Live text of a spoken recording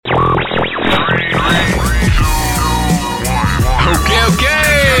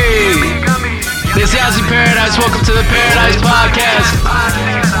Okay. This is Yazzie Paradise. Welcome to the Paradise Podcast.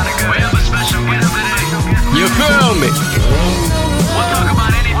 You feel me?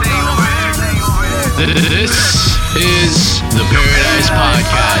 This is the Paradise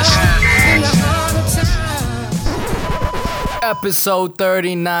Podcast. Episode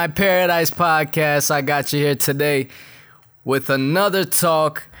 39, Paradise Podcast. I got you here today with another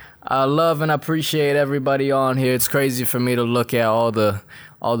talk. I love and appreciate everybody on here. It's crazy for me to look at all the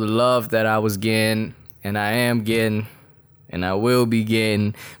love that I was getting, and I am getting, and I will be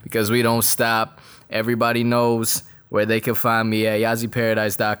getting, because we don't stop. Everybody knows where they can find me at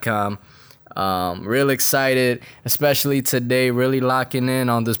YazzieParadise.com. Real excited, especially today, really locking in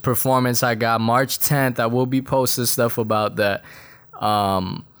on this performance I got March 10th. I will be posting stuff about that.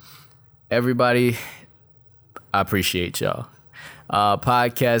 Everybody, I appreciate y'all.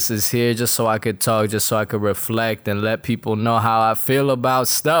 Podcast is here just so I could talk, just so I could reflect and let people know how I feel about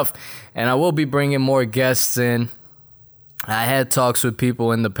stuff. And I will be bringing more guests in. I had talks with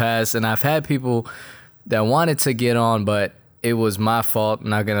people in the past, and I've had people that wanted to get on, but it was my fault,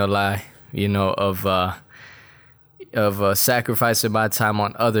 not gonna lie, you know, of sacrificing my time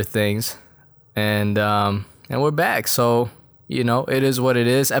on other things. And we're back. So, you know, it is what it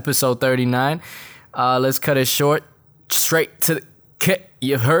is. Episode 39. Let's cut it short. Straight to the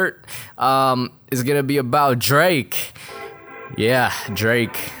you heard. It's gonna be about Drake. Yeah,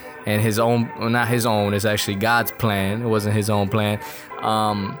 Drake and his own, well, not his own, it's actually God's plan. It wasn't his own plan.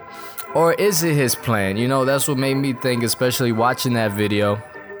 Or is it his plan? You know, that's what made me think, especially watching that video.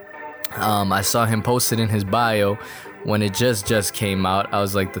 I saw him posted in his bio when it just came out. I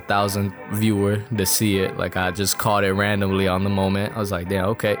was like the 1,000th viewer to see it. Like, I just caught it randomly on the moment. I was like, damn,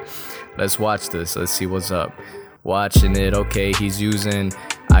 okay, let's watch this. Let's see what's up. Watching it, okay, he's using,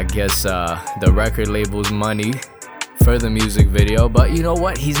 I guess, the record label's money for the music video, but you know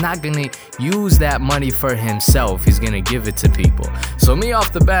what? He's not gonna use that money for himself. He's gonna give it to people. So me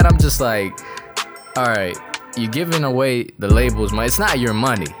off the bat, I'm just like, all right, you're giving away the label's money. It's not your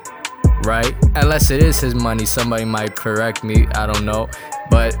money, right? Unless it is his money. Somebody might correct me, I don't know.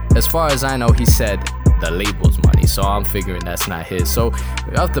 But as far as I know, he said the label's money, so I'm figuring that's not his. So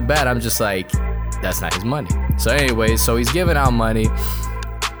off the bat, I'm just like, that's not his money. So anyway, so he's giving out money.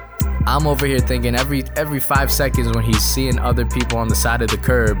 I'm over here thinking every 5 seconds when he's seeing other people on the side of the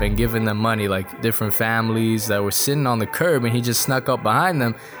curb and giving them money, like different families that were sitting on the curb, and he just snuck up behind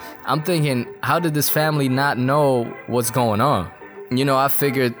them. I'm thinking, how did this family not know what's going on? You know, I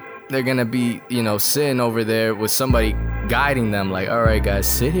figured they're gonna be, you know, sitting over there with somebody guiding them, like, all right, guys,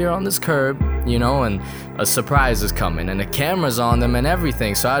 sit here on this curb, you know, and a surprise is coming, and the camera's on them and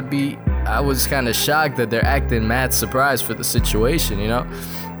everything. So I was kind of shocked that they're acting mad surprised for the situation, you know?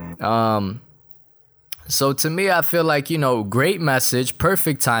 So to me, I feel like, you know, great message,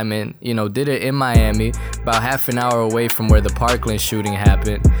 perfect timing, you know, did it in Miami, about half an hour away from where the Parkland shooting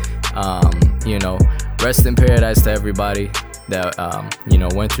happened. You know, rest in paradise to everybody that, you know,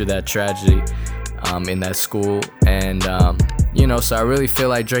 went through that tragedy, in that school. And, you know, so I really feel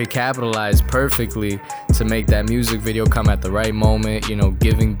like Drake capitalized perfectly to make that music video come at the right moment, you know,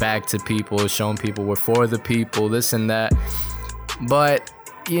 giving back to people, showing people we're for the people, this and that. But,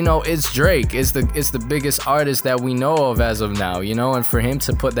 you know, it's Drake. It's the biggest artist that we know of as of now, you know, and for him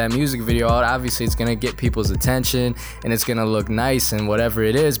to put that music video out, obviously it's going to get people's attention and it's going to look nice and whatever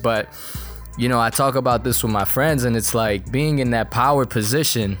it is. But, you know, I talk about this with my friends, and it's like being in that power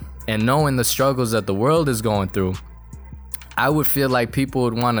position and knowing the struggles that the world is going through. I would feel like people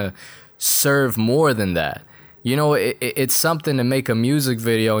would want to serve more than that. You know, it's something to make a music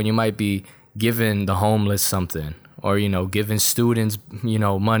video and you might be giving the homeless something, or, you know, giving students, you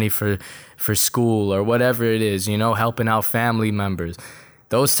know, money for school or whatever it is, you know, helping out family members,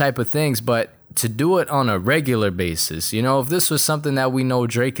 those type of things. But to do it on a regular basis, you know, if this was something that we know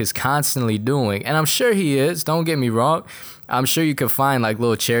Drake is constantly doing, and I'm sure he is, don't get me wrong, I'm sure you could find like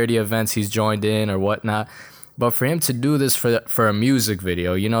little charity events he's joined in or whatnot. But for him to do this for a music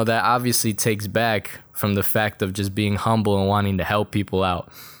video, you know, that obviously takes back from the fact of just being humble and wanting to help people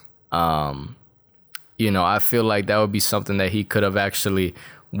out. You know, I feel like that would be something that he could have actually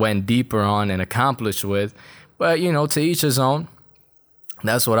went deeper on and accomplished with. But, you know, to each his own.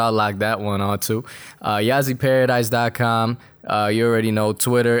 That's what I'll lock that one on to. YazzieParadise.com. You already know,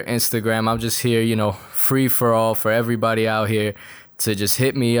 Twitter, Instagram. I'm just here, you know, free for all for everybody out here to just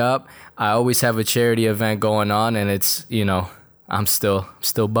hit me up. I always have a charity event going on, and it's, you know, I'm still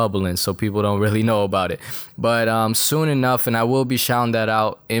bubbling, so people don't really know about it. But soon enough, and I will be shouting that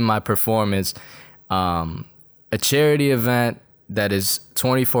out in my performance, a charity event that is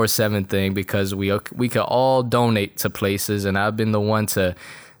 24/7 thing, because we can all donate to places, and I've been the one to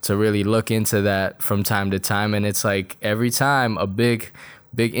really look into that from time to time. And it's like every time a big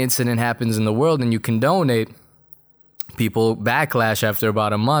incident happens in the world and you can donate, people backlash after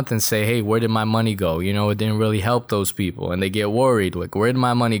about a month and say, hey, where did my money go? You know, it didn't really help those people, and they get worried, like, where did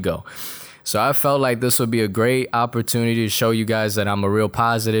my money go? So I felt like this would be a great opportunity to show you guys that I'm a real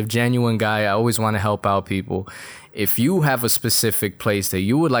positive, genuine guy. I always want to help out people. If you have a specific place that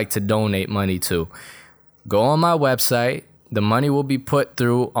you would like to donate money to, go on my website. The money will be put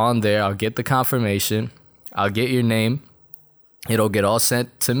through on there. I'll get the confirmation. I'll get your name. It'll get all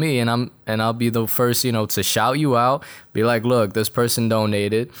sent to me, and I'll be the first, to shout you out. Be like, look, this person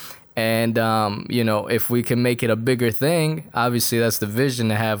donated. And, if we can make it a bigger thing, obviously that's the vision,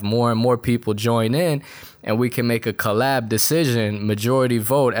 to have more and more people join in, and we can make a collab decision, majority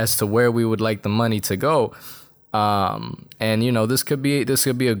vote, as to where we would like the money to go. This could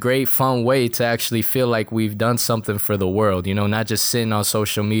be a great, fun way to actually feel like we've done something for the world, not just sitting on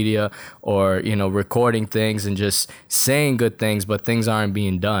social media or, recording things and just saying good things, but things aren't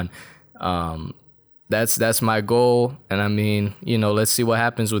being done. That's my goal. And I mean, let's see what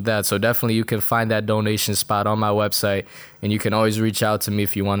happens with that. So definitely you can find that donation spot on my website, and you can always reach out to me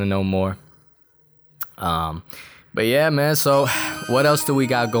if you want to know more. But yeah, man. So what else do we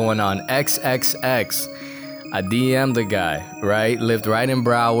got going on? XXX. I DM'd the guy, right? Lived right in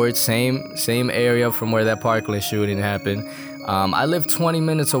Broward, same area from where that Parkland shooting happened. I live 20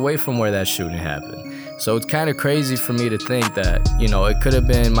 minutes away from where that shooting happened. So it's kind of crazy for me to think that, it could have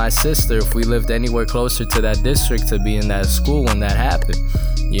been my sister if we lived anywhere closer to that district to be in that school when that happened.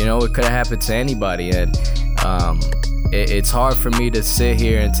 It could have happened to anybody. And it's hard for me to sit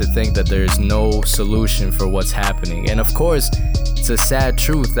here and to think that there's no solution for what's happening. And of course, it's a sad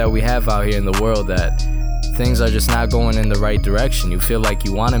truth that we have out here in the world, that things are just not going in the right direction. You feel like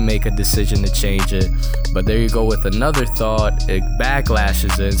you want to make a decision to change it, but there you go with another thought, it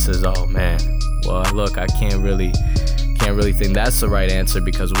backlashes it and says, oh man, well look, I can't really think that's the right answer,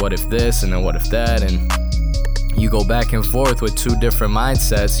 because what if this, and then what if that, and you go back and forth with two different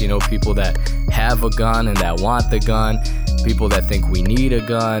mindsets, people that have a gun and that want the gun, people that think we need a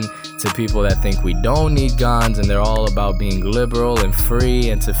gun, to people that think we don't need guns, and they're all about being liberal and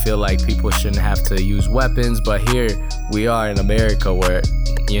free and to feel like people shouldn't have to use weapons. But here we are in America where,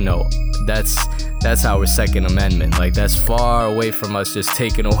 that's our Second Amendment. Like, that's far away from us just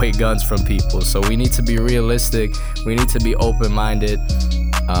taking away guns from people. So we need to be realistic. We need to be open-minded.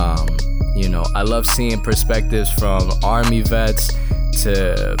 I love seeing perspectives from Army vets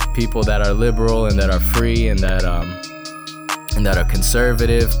to people that are liberal and that are free and that are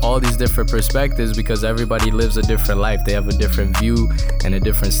conservative, all these different perspectives, because everybody lives a different life. They have a different view and a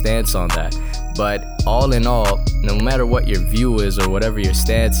different stance on that. But all in all, no matter what your view is or whatever your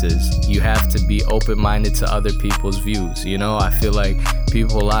stance is, you have to be open-minded to other people's views. I feel like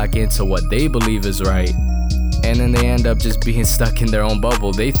people lock into what they believe is right, and then they end up just being stuck in their own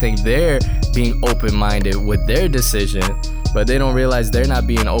bubble. They think they're being open-minded with their decision, but they don't realize they're not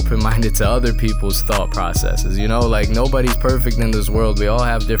being open-minded to other people's thought processes. Like, nobody's perfect in this world. We all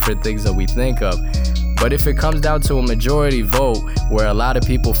have different things that we think of. But if it comes down to a majority vote where a lot of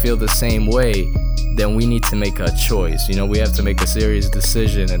people feel the same way, then we need to make a choice. We have to make a serious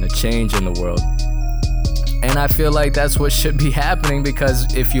decision and a change in the world. And I feel like that's what should be happening,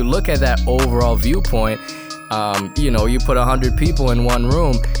 because if you look at that overall viewpoint, you put 100 people in one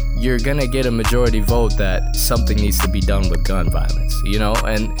room, you're gonna get a majority vote that something needs to be done with gun violence,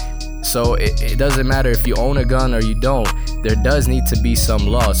 and so it doesn't matter if you own a gun or you don't, there does need to be some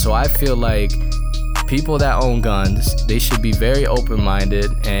law. So I feel like people that own guns, they should be very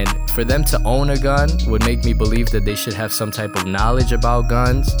open-minded, and for them to own a gun would make me believe that they should have some type of knowledge about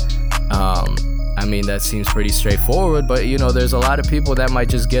guns. I mean, that seems pretty straightforward, but there's a lot of people that might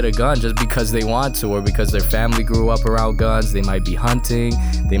just get a gun just because they want to, or because their family grew up around guns. They might be hunting,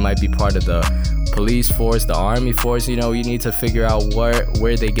 they might be part of the police force, the army force. You need to figure out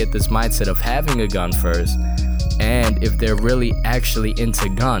where they get this mindset of having a gun first, and if they're really actually into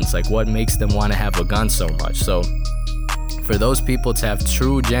guns, like what makes them want to have a gun so much. So for those people to have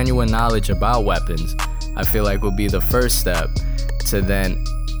true, genuine knowledge about weapons, I feel like would be the first step to then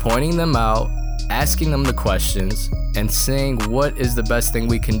pointing them out, asking them the questions, and saying what is the best thing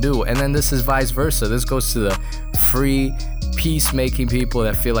we can do. And then this is vice versa. This goes to the free, peacemaking people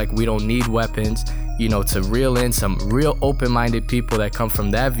that feel like we don't need weapons, to reel in some real open-minded people that come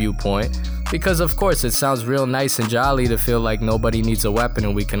from that viewpoint, Because of course it sounds real nice and jolly to feel like nobody needs a weapon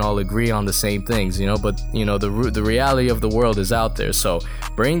and we can all agree on the same things, but the reality of the world is out there. So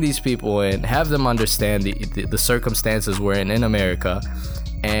bring these people in, have them understand the circumstances we're in America,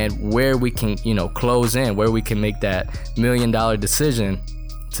 and where we can close in, where we can make that $1 million decision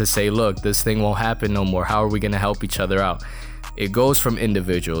to say, look, this thing won't happen no more. How are we going to help each other out? It goes from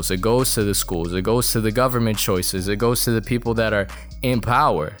individuals, it goes to the schools, it goes to the government choices, it goes to the people that are in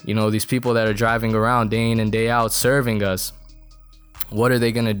power, these people that are driving around day in and day out serving us. What are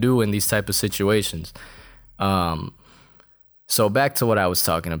they going to do in these type of situations? So back to what I was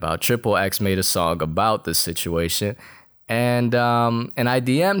talking about. Triple X made a song about this situation, and I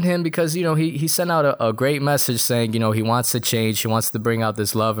DM'd him because he sent out a great message saying he wants to change, he wants to bring out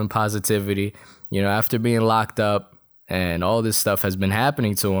this love and positivity. After being locked up and all this stuff has been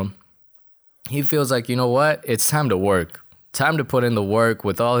happening to him, he feels like, what? It's time to work. Time to put in the work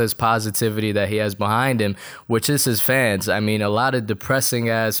with all his positivity that he has behind him, which is his fans. I mean, a lot of depressing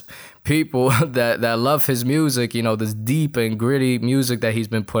ass people that love his music, this deep and gritty music that he's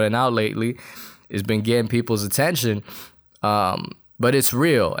been putting out lately has been getting people's attention. But it's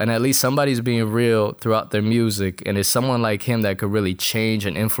real, and at least somebody's being real throughout their music, and it's someone like him that could really change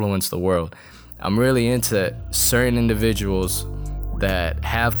and influence the world. I'm really into certain individuals that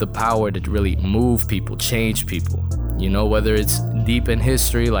have the power to really move people, change people. Whether it's deep in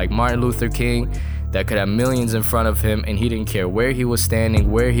history like Martin Luther King, that could have millions in front of him and he didn't care where he was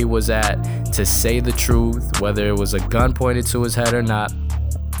standing, where he was at, to say the truth, whether it was a gun pointed to his head or not.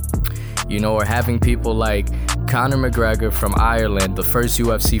 Or having people like Conor McGregor from Ireland, the first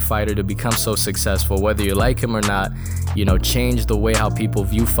UFC fighter to become so successful, whether you like him or not, change the way how people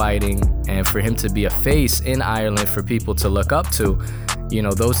view fighting, and for him to be a face in Ireland for people to look up to,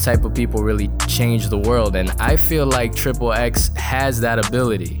 those type of people really change the world. And I feel like Triple X has that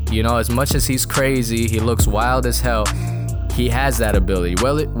ability. As much as he's crazy, he looks wild as hell, he has that ability.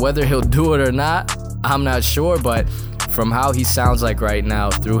 Whether he'll do it or not, I'm not sure, but from how he sounds like right now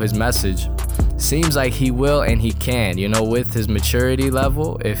through his message, seems like he will and he can, with his maturity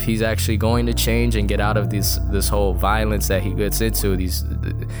level. If he's actually going to change and get out of this whole violence that he gets into, these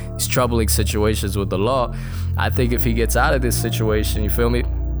troubling situations with the law, I think if he gets out of this situation, you feel me,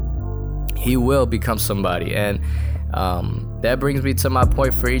 he will become somebody. And that brings me to my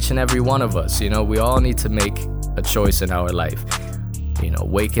point for each and every one of us. We all need to make a choice in our life.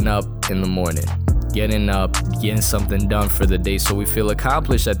 Waking up in the morning, getting up, getting something done for the day so we feel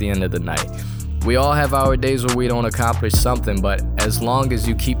accomplished at the end of the night. We all have our days where we don't accomplish something, but as long as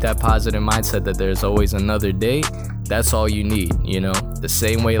you keep that positive mindset that there's always another day, that's all you need, The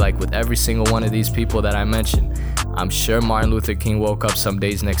same way, like with every single one of these people that I mentioned. I'm sure Martin Luther King woke up some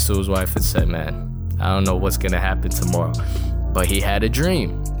days next to his wife and said, man, I don't know what's gonna happen tomorrow. But he had a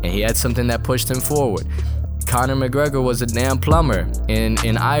dream, and he had something that pushed him forward. Conor McGregor was a damn plumber in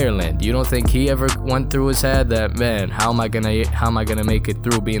Ireland. You don't think he ever went through his head that, man, how am I gonna make it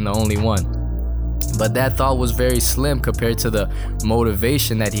through being the only one? But that thought was very slim compared to the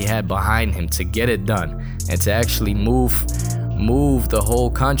motivation that he had behind him to get it done and to actually move the whole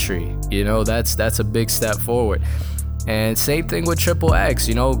country. That's a big step forward. And same thing with Triple X,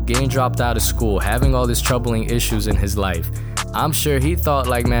 getting dropped out of school, having all these troubling issues in his life. I'm sure he thought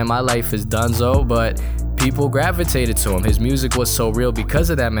like, man, my life is donezo, but people gravitated to him. His music was so real because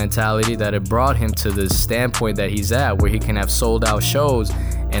of that mentality that it brought him to the standpoint that he's at, where he can have sold out shows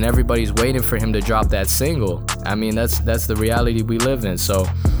and everybody's waiting for him to drop that single. I mean, that's the reality we live in. So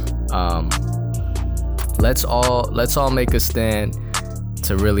let's all make a stand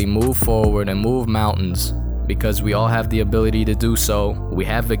to really move forward and move mountains, because we all have the ability to do so. We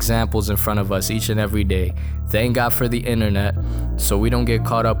have examples in front of us each and every day. Thank God for the internet, so we don't get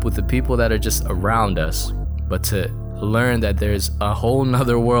caught up with the people that are just around us, but to learn that there's a whole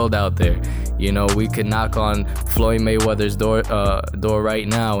nother world out there. We could knock on Floyd Mayweather's door right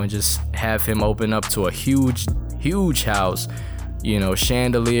now and just have him open up to a huge house,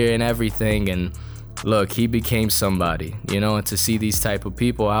 chandelier and everything, and look, he became somebody, and to see these type of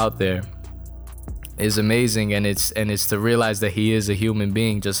people out there is amazing, and it's to realize that he is a human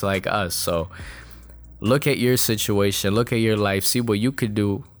being just like us. So look at your situation, look at your life, see what you could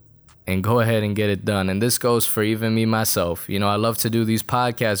do, and go ahead and get it done. And this goes for even me myself. I love to do these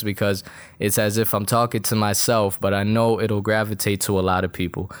podcasts because it's as if I'm talking to myself, but I know it'll gravitate to a lot of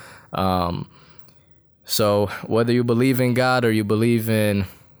people. So whether you believe in God or you believe in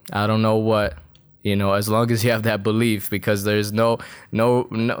I don't know what, as long as you have that belief, because there's no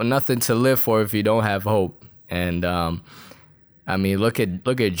nothing to live for if you don't have hope. And I mean, look at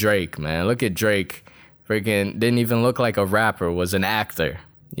Drake, man. Look at Drake. Freaking didn't even look like a rapper, was an actor.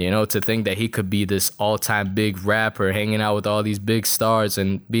 To think that he could be this all-time big rapper, hanging out with all these big stars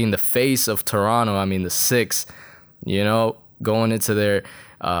and being the face of Toronto. I mean, the Six, going into their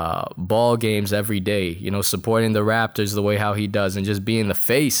ball games every day, supporting the Raptors the way how he does and just being the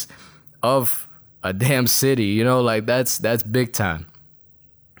face of a damn city, that's big time.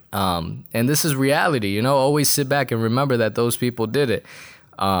 And this is reality, always sit back and remember that those people did it.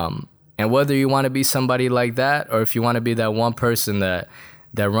 And whether you want to be somebody like that or if you want to be that one person that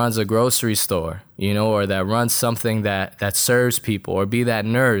runs a grocery store, or that runs something that serves people, or be that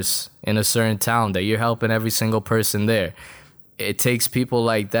nurse in a certain town that you're helping every single person there. It takes people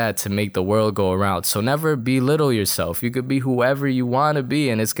like that to make the world go around. So never belittle yourself. You could be whoever you want to be,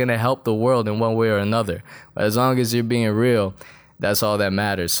 and it's going to help the world in one way or another. But as long as you're being real, that's all that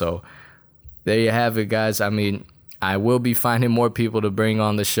matters. So there you have it, guys. I mean, I will be finding more people to bring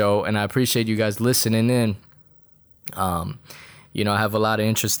on the show, and I appreciate you guys listening in. I have a lot of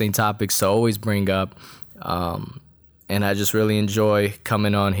interesting topics to always bring up, and I just really enjoy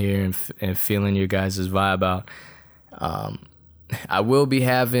coming on here and feeling your guys' vibe out. I will be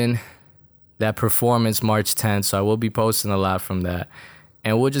having that performance March 10th, so I will be posting a lot from that,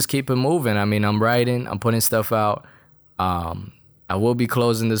 and we'll just keep it moving. I mean, I'm writing, I'm putting stuff out. I will be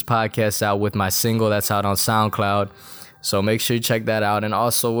closing this podcast out with my single that's out on SoundCloud. So make sure you check that out. And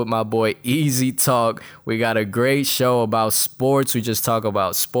also with my boy Easy Talk, we got a great show about sports. We just talk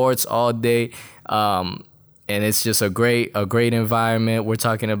about sports all day. And it's just a great environment. We're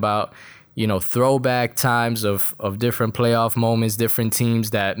talking about, throwback times of different playoff moments, different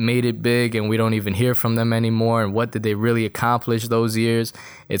teams that made it big and we don't even hear from them anymore. And what did they really accomplish those years?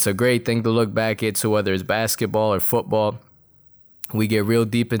 It's a great thing to look back into, whether it's basketball or football. We get real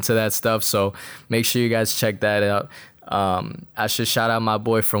deep into that stuff. So make sure you guys check that out. I should shout out my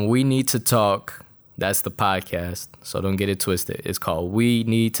boy from We Need to Talk. That's the podcast, so don't get it twisted. It's called We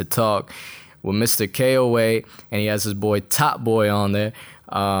Need to Talk with Mr. KOA, and he has his boy Top Boy on there.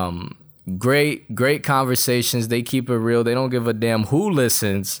 Great conversations. They keep it real. They don't give a damn who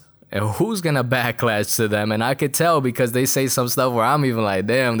listens and who's gonna backlash to them. And I could tell because they say some stuff where I'm even like,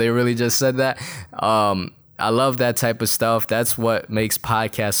 damn, they really just said that. I love that type of stuff. That's what makes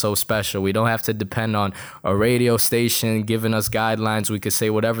podcasts so special. We don't have to depend on a radio station giving us guidelines. We could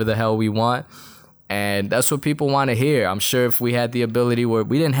say whatever the hell we want. And that's what people want to hear. I'm sure if we had the ability where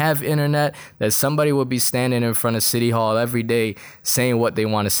we didn't have internet, that somebody would be standing in front of City Hall every day saying what they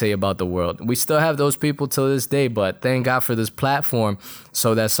want to say about the world. We still have those people till this day, but thank God for this platform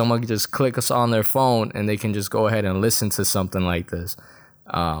so that someone can just click us on their phone and they can just go ahead and listen to something like this.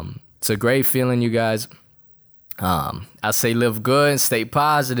 It's a great feeling, you guys. I say live good and stay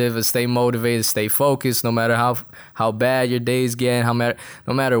positive and stay motivated, stay focused, no matter how bad your day's getting,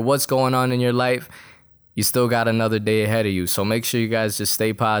 no matter what's going on in your life, you still got another day ahead of you. So make sure you guys just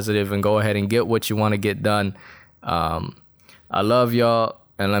stay positive and go ahead and get what you want to get done. I love y'all,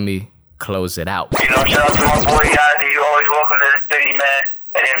 and let me close it out. Shout out to my boy Yazzie. You always welcome to the city, man.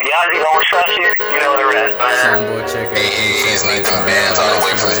 And if Yazzie don't trust you, you know the rest, man. Soundboy check It's Nathan Bands all the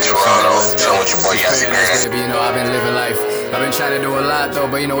way from Toronto. Chilling with your boy Yazzie, man. Baby, I've been living life. I've been trying to do a lot,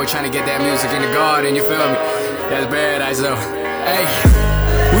 though, but we're trying to get that music in the garden, you feel me? That's paradise, though. Hey,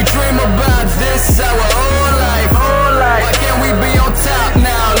 we dream about this our whole life. Why can't we be on top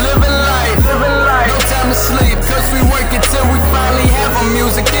now, living life? No time to sleep, cause we work it till we finally have our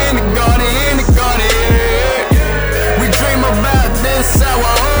music in the garden, We dream about this our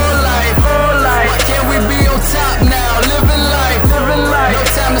whole life. Why can't we be on top now, living life? No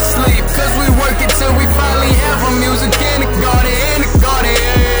time to sleep, cause we work it till we finally have our music in the garden,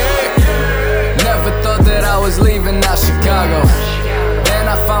 Never thought that I was leaving out Chicago. Then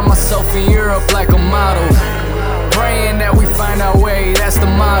I found myself in Europe like a model. Praying that we find our way, that's the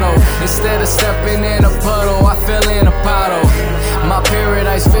motto. Instead of stepping in a puddle, I fell in a puddle. My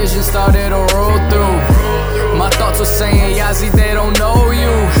paradise vision started to roll through. My thoughts were saying, Yazzie, they don't know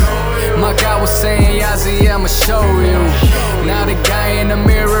you. My God was saying, Yazzie, I'ma show you. Now the guy in the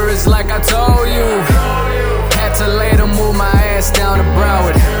mirror is like I told you. Had to later move my ass down to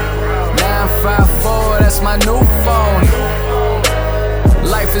Broward. 954, that's my new phone.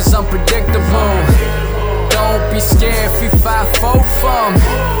 Life is unpredictable. Don't be scared if you 5'4" from.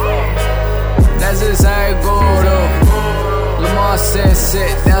 That's just how it go though. Lamar said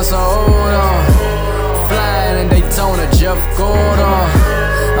sit down, so hold on. Flying in Daytona, Jeff Gordon.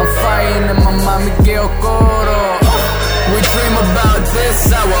 I'm fighting in my mommy Gail Gordon. We dream about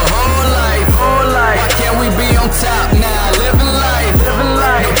this our whole life. Why can't we be on top now, living life?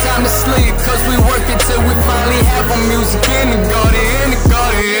 No time to sleep, cause we work it till we finally have our music in the garden,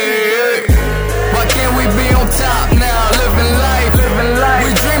 Why can't we be on top now, living life?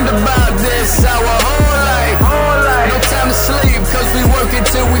 We dream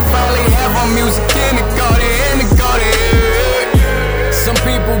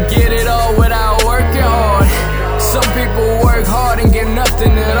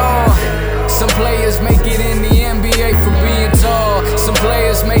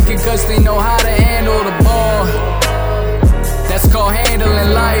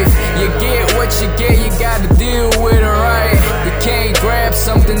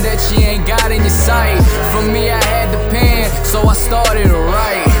something that you ain't got in your sight. For me, I had the pen, so I started to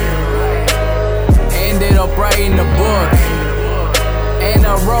write. Ended up writing a book, and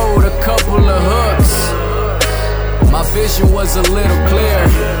I wrote a couple of hooks. My vision was a little clear.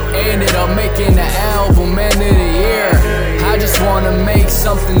 Ended up making the album end of the year. I just wanna make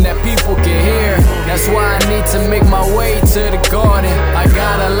something that people can hear. That's why I need to make my way to the garden. I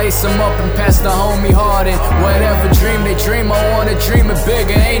gotta lace them up and pass the homie Harden. Whatever dream they dream, I wanna dream it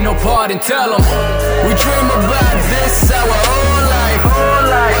bigger. Ain't no pardon, tell them. We dream about this our whole life.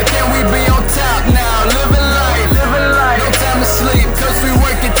 Why can't we be on top now?